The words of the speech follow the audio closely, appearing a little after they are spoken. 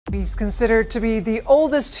He's considered to be the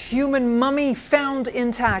oldest human mummy found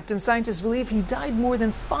intact, and scientists believe he died more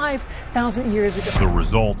than 5,000 years ago. The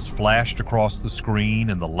results flashed across the screen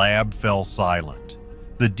and the lab fell silent.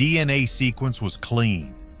 The DNA sequence was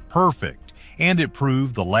clean, perfect, and it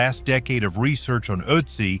proved the last decade of research on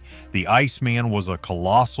Ötzi the Iceman was a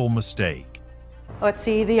colossal mistake.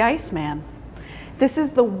 Ötzi the Iceman. This is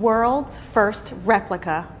the world's first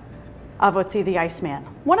replica of Ötzi the Iceman,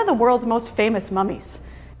 one of the world's most famous mummies.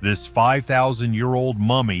 This 5,000-year-old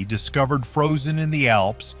mummy, discovered frozen in the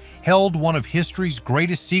Alps, held one of history's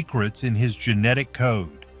greatest secrets in his genetic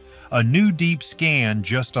code. A new deep scan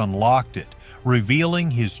just unlocked it, revealing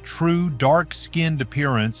his true dark-skinned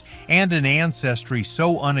appearance and an ancestry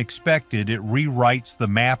so unexpected it rewrites the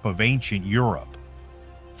map of ancient Europe.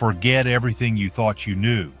 Forget everything you thought you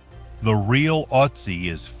knew. The real Ötzi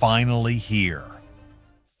is finally here.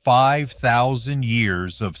 5,000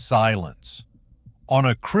 years of silence. On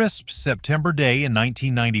a crisp September day in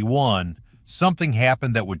 1991, something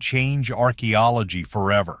happened that would change archaeology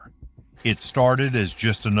forever. It started as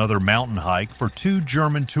just another mountain hike for two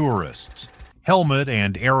German tourists, Helmut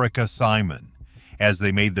and Erika Simon, as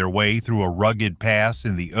they made their way through a rugged pass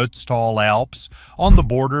in the Ötztal Alps on the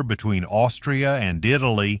border between Austria and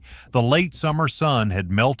Italy. The late summer sun had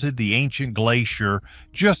melted the ancient glacier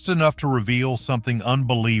just enough to reveal something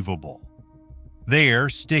unbelievable. There,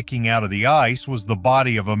 sticking out of the ice, was the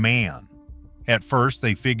body of a man. At first,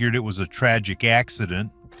 they figured it was a tragic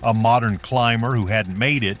accident, a modern climber who hadn't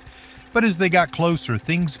made it, but as they got closer,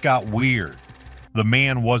 things got weird. The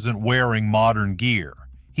man wasn't wearing modern gear.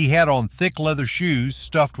 He had on thick leather shoes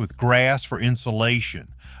stuffed with grass for insulation,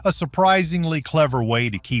 a surprisingly clever way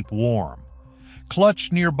to keep warm.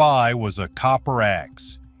 Clutched nearby was a copper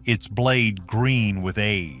axe, its blade green with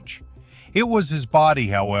age. It was his body,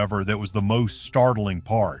 however, that was the most startling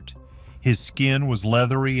part. His skin was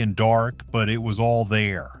leathery and dark, but it was all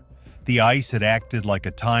there. The ice had acted like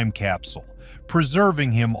a time capsule,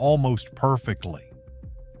 preserving him almost perfectly.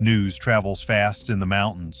 News travels fast in the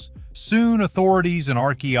mountains. Soon authorities and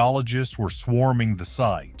archaeologists were swarming the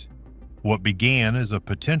site. What began as a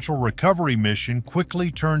potential recovery mission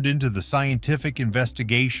quickly turned into the scientific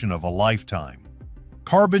investigation of a lifetime.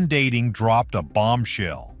 Carbon dating dropped a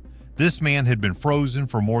bombshell. This man had been frozen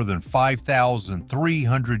for more than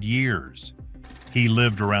 5,300 years. He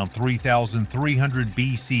lived around 3,300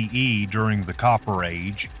 BCE during the Copper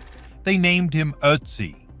Age. They named him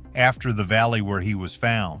Ötzi, after the valley where he was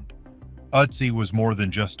found. Ötzi was more than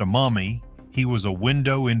just a mummy, he was a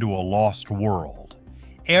window into a lost world.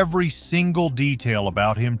 Every single detail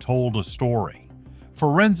about him told a story.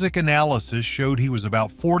 Forensic analysis showed he was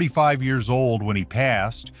about 45 years old when he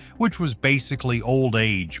passed, which was basically old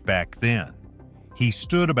age back then. He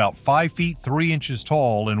stood about 5 feet 3 inches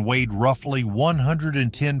tall and weighed roughly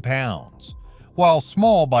 110 pounds. While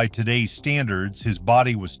small by today's standards, his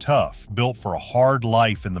body was tough, built for a hard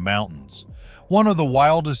life in the mountains. One of the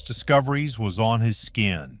wildest discoveries was on his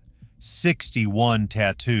skin: 61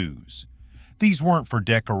 tattoos. These weren't for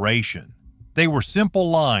decoration. They were simple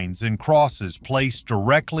lines and crosses placed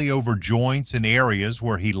directly over joints and areas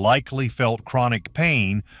where he likely felt chronic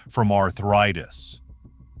pain from arthritis.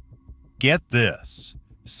 Get this,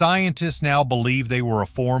 scientists now believe they were a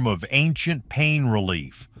form of ancient pain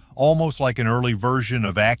relief, almost like an early version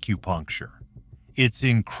of acupuncture. It's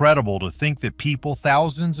incredible to think that people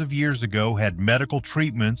thousands of years ago had medical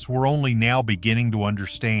treatments we're only now beginning to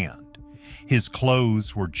understand. His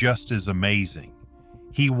clothes were just as amazing.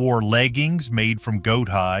 He wore leggings made from goat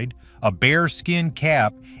hide, a bearskin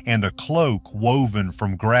cap, and a cloak woven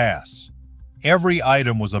from grass. Every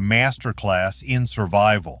item was a masterclass in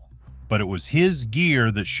survival, but it was his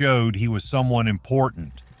gear that showed he was someone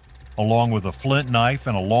important. Along with a flint knife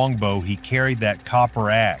and a longbow, he carried that copper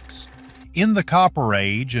axe. In the Copper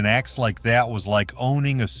Age, an axe like that was like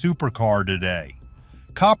owning a supercar today.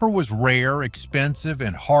 Copper was rare, expensive,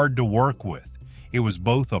 and hard to work with. It was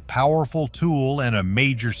both a powerful tool and a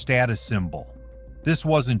major status symbol. This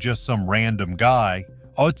wasn't just some random guy.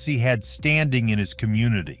 Ötzi had standing in his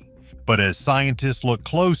community. But as scientists looked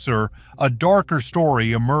closer, a darker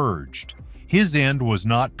story emerged. His end was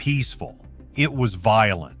not peaceful. It was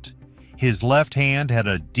violent. His left hand had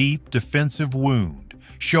a deep defensive wound,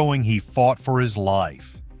 showing he fought for his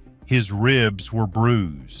life. His ribs were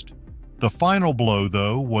bruised. The final blow,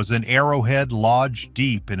 though, was an arrowhead lodged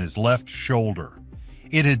deep in his left shoulder.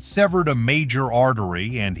 It had severed a major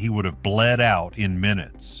artery and he would have bled out in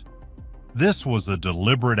minutes. This was a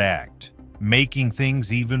deliberate act. Making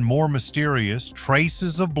things even more mysterious,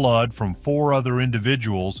 traces of blood from 4 other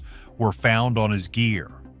individuals were found on his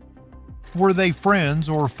gear. Were they friends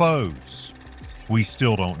or foes? We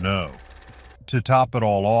still don't know. To top it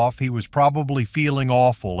all off, he was probably feeling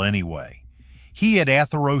awful anyway. He had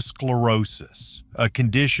atherosclerosis, a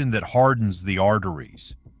condition that hardens the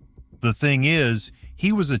arteries. The thing is,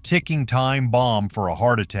 he was a ticking time bomb for a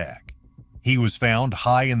heart attack. He was found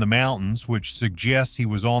high in the mountains, which suggests he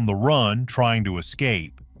was on the run trying to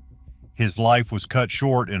escape. His life was cut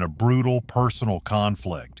short in a brutal personal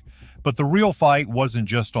conflict. But the real fight wasn't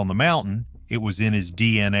just on the mountain, it was in his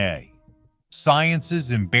DNA.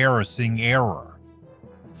 Science's embarrassing error.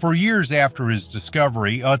 For years after his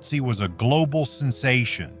discovery, Ötzi was a global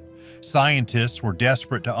sensation. Scientists were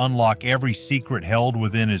desperate to unlock every secret held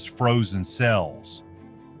within his frozen cells.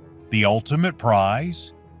 The ultimate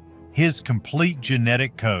prize? His complete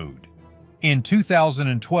genetic code. In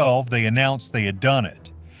 2012, they announced they had done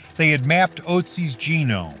it. They had mapped Ötzi's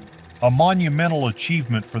genome, a monumental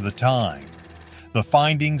achievement for the time. The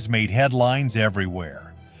findings made headlines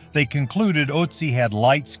everywhere. They concluded Ötzi had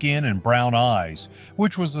light skin and brown eyes,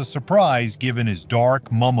 which was a surprise given his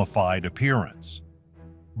dark, mummified appearance.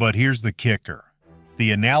 But here's the kicker.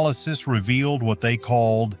 The analysis revealed what they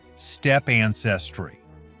called step ancestry.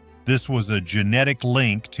 This was a genetic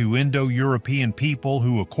link to Indo-European people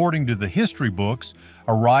who, according to the history books,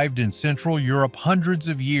 arrived in Central Europe hundreds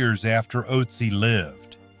of years after Ötzi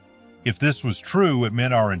lived. If this was true, it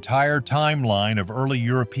meant our entire timeline of early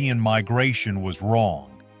European migration was wrong.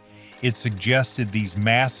 It suggested these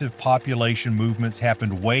massive population movements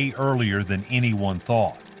happened way earlier than anyone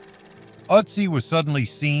thought. Ötzi was suddenly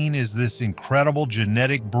seen as this incredible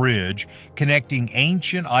genetic bridge connecting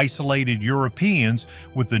ancient isolated Europeans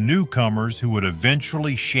with the newcomers who would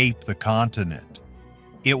eventually shape the continent.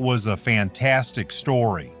 It was a fantastic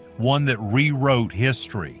story, one that rewrote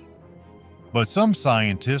history. But some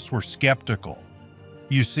scientists were skeptical.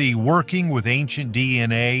 You see, working with ancient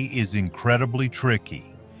DNA is incredibly tricky.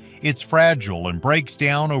 It's fragile and breaks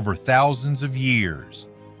down over thousands of years.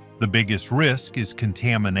 The biggest risk is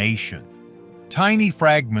contamination. Tiny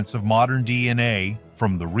fragments of modern DNA,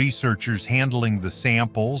 from the researchers handling the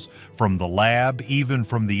samples, from the lab, even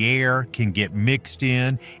from the air, can get mixed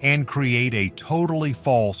in and create a totally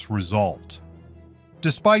false result.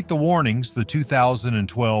 Despite the warnings, the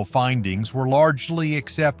 2012 findings were largely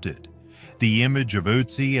accepted. The image of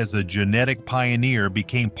Ötzi as a genetic pioneer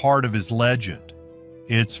became part of his legend.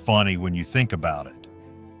 It's funny when you think about it.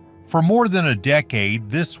 For more than a decade,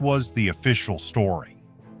 this was the official story.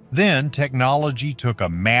 Then technology took a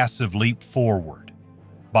massive leap forward.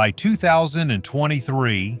 By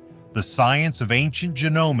 2023, the science of ancient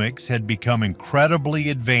genomics had become incredibly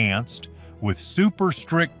advanced, with super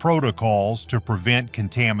strict protocols to prevent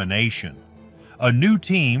contamination. A new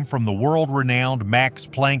team from the world-renowned Max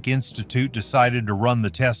Planck Institute decided to run the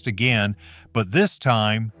test again, but this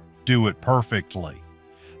time, do it perfectly.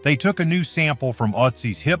 They took a new sample from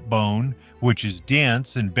Ötzi's hip bone, which is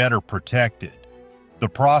dense and better protected. The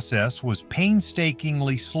process was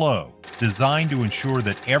painstakingly slow, designed to ensure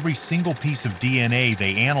that every single piece of DNA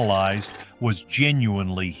they analyzed was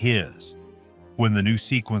genuinely his. When the new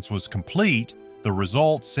sequence was complete, the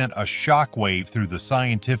results sent a shockwave through the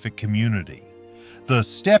scientific community. The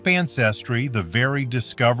step ancestry, the very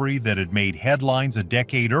discovery that had made headlines a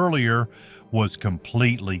decade earlier, was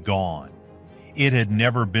completely gone. It had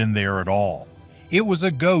never been there at all. It was a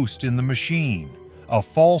ghost in the machine, a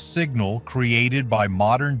false signal created by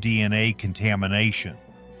modern DNA contamination.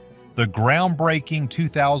 The groundbreaking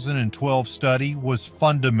 2012 study was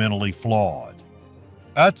fundamentally flawed.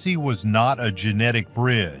 Ötzi was not a genetic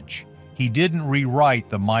bridge. He didn't rewrite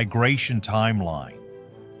the migration timeline.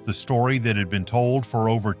 The story that had been told for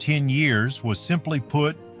over 10 years was simply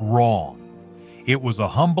put wrong. It was a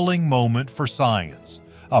humbling moment for science,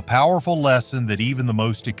 a powerful lesson that even the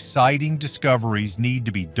most exciting discoveries need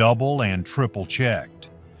to be double and triple checked.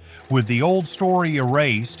 With the old story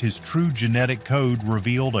erased, his true genetic code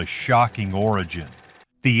revealed a shocking origin: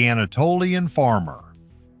 the Anatolian farmer.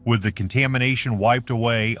 With the contamination wiped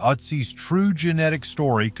away, Ötzi's true genetic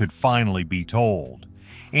story could finally be told.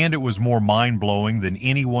 And it was more mind-blowing than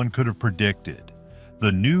anyone could have predicted.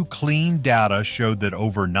 The new clean data showed that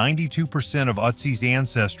over 92% of Ötzi's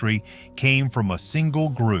ancestry came from a single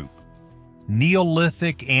group: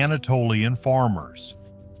 Neolithic Anatolian farmers.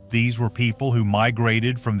 These were people who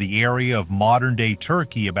migrated from the area of modern-day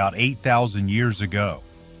Turkey about 8,000 years ago.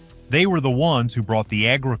 They were the ones who brought the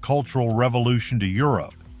agricultural revolution to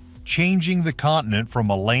Europe, changing the continent from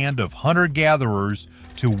a land of hunter-gatherers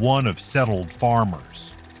to one of settled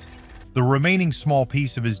farmers. The remaining small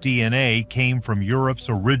piece of his DNA came from Europe's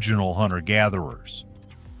original hunter-gatherers.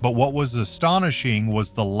 But what was astonishing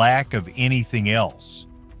was the lack of anything else.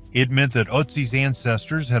 It meant that Ötzi's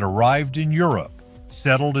ancestors had arrived in Europe,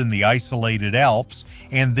 settled in the isolated Alps,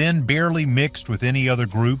 and then barely mixed with any other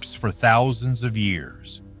groups for thousands of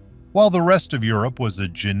years. While the rest of Europe was a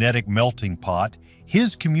genetic melting pot,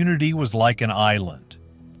 his community was like an island,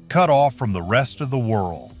 cut off from the rest of the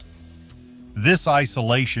world. This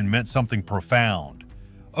isolation meant something profound.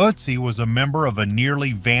 Ötzi was a member of a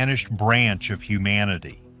nearly vanished branch of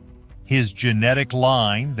humanity. His genetic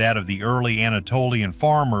line, that of the early Anatolian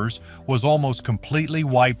farmers, was almost completely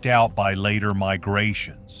wiped out by later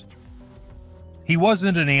migrations. He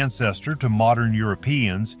wasn't an ancestor to modern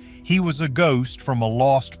Europeans, he was a ghost from a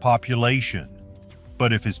lost population.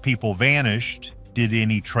 But if his people vanished, did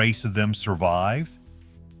any trace of them survive?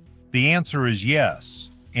 The answer is yes,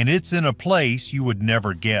 and it's in a place you would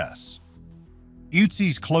never guess.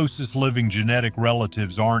 Ötzi's closest living genetic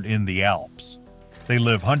relatives aren't in the Alps. They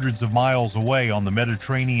live hundreds of miles away on the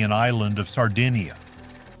Mediterranean island of Sardinia.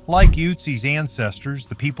 Like Ötzi's ancestors,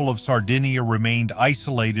 the people of Sardinia remained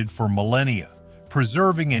isolated for millennia,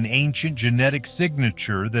 preserving an ancient genetic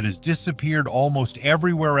signature that has disappeared almost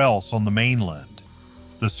everywhere else on the mainland.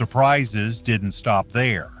 The surprises didn't stop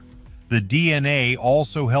there. The DNA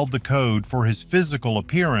also held the code for his physical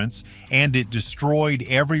appearance, and it destroyed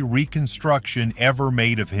every reconstruction ever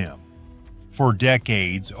made of him. For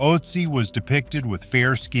decades, Ötzi was depicted with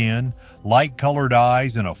fair skin, light-colored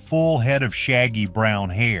eyes, and a full head of shaggy brown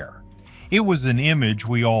hair. It was an image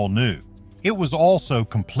we all knew. It was also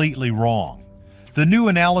completely wrong. The new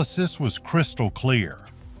analysis was crystal clear.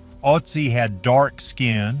 Ötzi had dark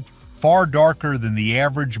skin, far darker than the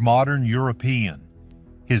average modern European.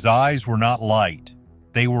 His eyes were not light.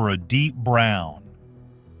 They were a deep brown.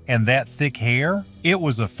 And that thick hair? It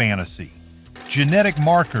was a fantasy. Genetic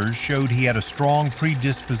markers showed he had a strong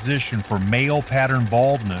predisposition for male pattern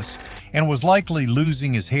baldness and was likely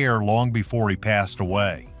losing his hair long before he passed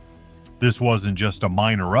away. This wasn't just a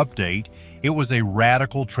minor update, it was a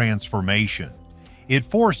radical transformation. It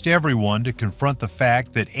forced everyone to confront the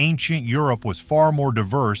fact that ancient Europe was far more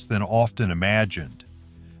diverse than often imagined.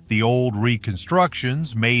 The old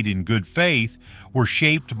reconstructions, made in good faith, were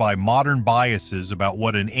shaped by modern biases about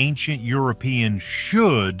what an ancient European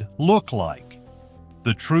should look like.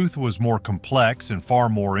 The truth was more complex and far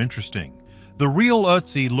more interesting. The real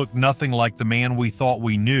Ötzi looked nothing like the man we thought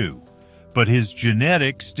we knew, but his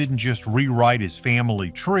genetics didn't just rewrite his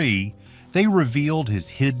family tree, they revealed his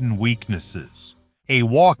hidden weaknesses. A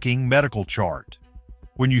walking medical chart.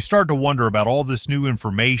 When you start to wonder about all this new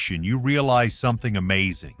information, you realize something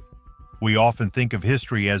amazing. We often think of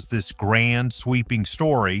history as this grand, sweeping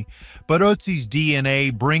story, but Ötzi's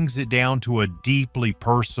DNA brings it down to a deeply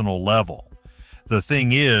personal level. The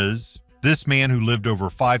thing is, this man who lived over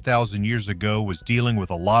 5,000 years ago was dealing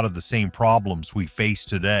with a lot of the same problems we face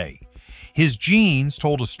today. His genes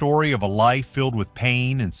told a story of a life filled with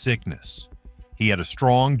pain and sickness. He had a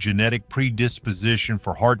strong genetic predisposition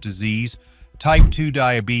for heart disease, type 2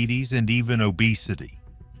 diabetes, and even obesity.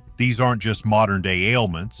 These aren't just modern-day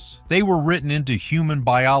ailments. They were written into human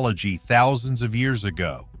biology thousands of years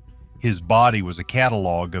ago. His body was a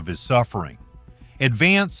catalog of his suffering.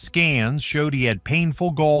 Advanced scans showed he had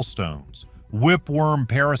painful gallstones, whipworm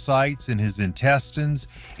parasites in his intestines,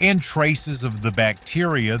 and traces of the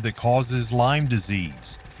bacteria that causes Lyme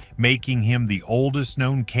disease, making him the oldest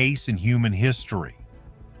known case in human history.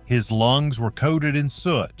 His lungs were coated in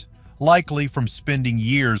soot, likely from spending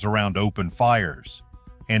years around open fires.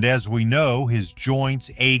 And as we know, his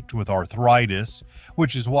joints ached with arthritis,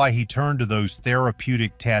 which is why he turned to those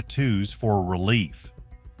therapeutic tattoos for relief.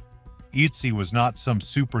 Ötzi was not some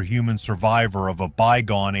superhuman survivor of a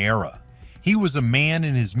bygone era. He was a man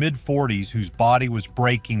in his mid-40s whose body was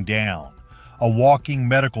breaking down, a walking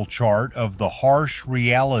medical chart of the harsh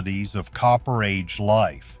realities of Copper Age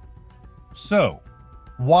life. So,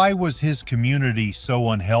 why was his community so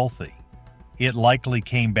unhealthy? It likely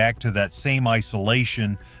came back to that same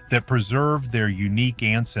isolation that preserved their unique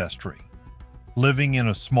ancestry. Living in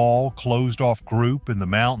a small, closed-off group in the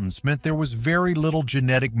mountains meant there was very little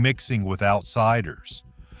genetic mixing with outsiders.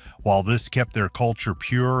 While this kept their culture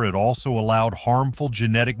pure, it also allowed harmful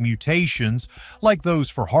genetic mutations, like those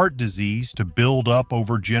for heart disease, to build up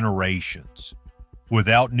over generations.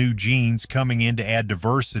 Without new genes coming in to add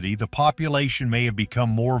diversity, the population may have become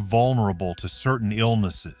more vulnerable to certain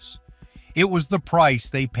illnesses. It was the price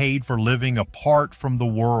they paid for living apart from the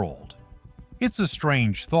world. It's a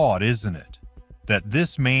strange thought, isn't it? That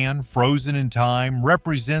this man, frozen in time,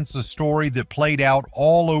 represents a story that played out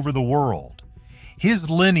all over the world. His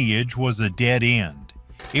lineage was a dead end.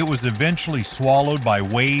 It was eventually swallowed by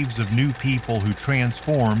waves of new people who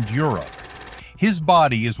transformed Europe. His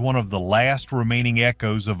body is one of the last remaining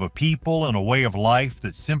echoes of a people and a way of life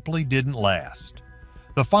that simply didn't last.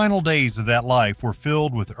 The final days of that life were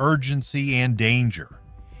filled with urgency and danger.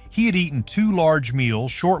 He had eaten 2 large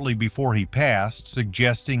meals shortly before he passed,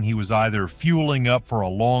 suggesting he was either fueling up for a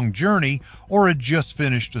long journey or had just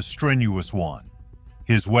finished a strenuous one.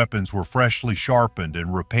 His weapons were freshly sharpened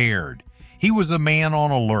and repaired. He was a man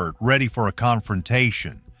on alert, ready for a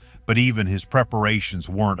confrontation, but even his preparations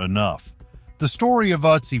weren't enough. The story of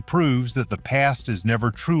Ötzi proves that the past is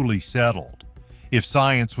never truly settled. If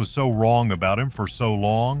science was so wrong about him for so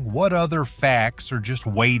long, what other facts are just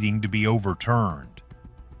waiting to be overturned?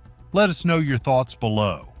 Let us know your thoughts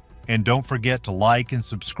below, and don't forget to like and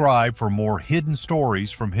subscribe for more hidden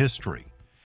stories from history.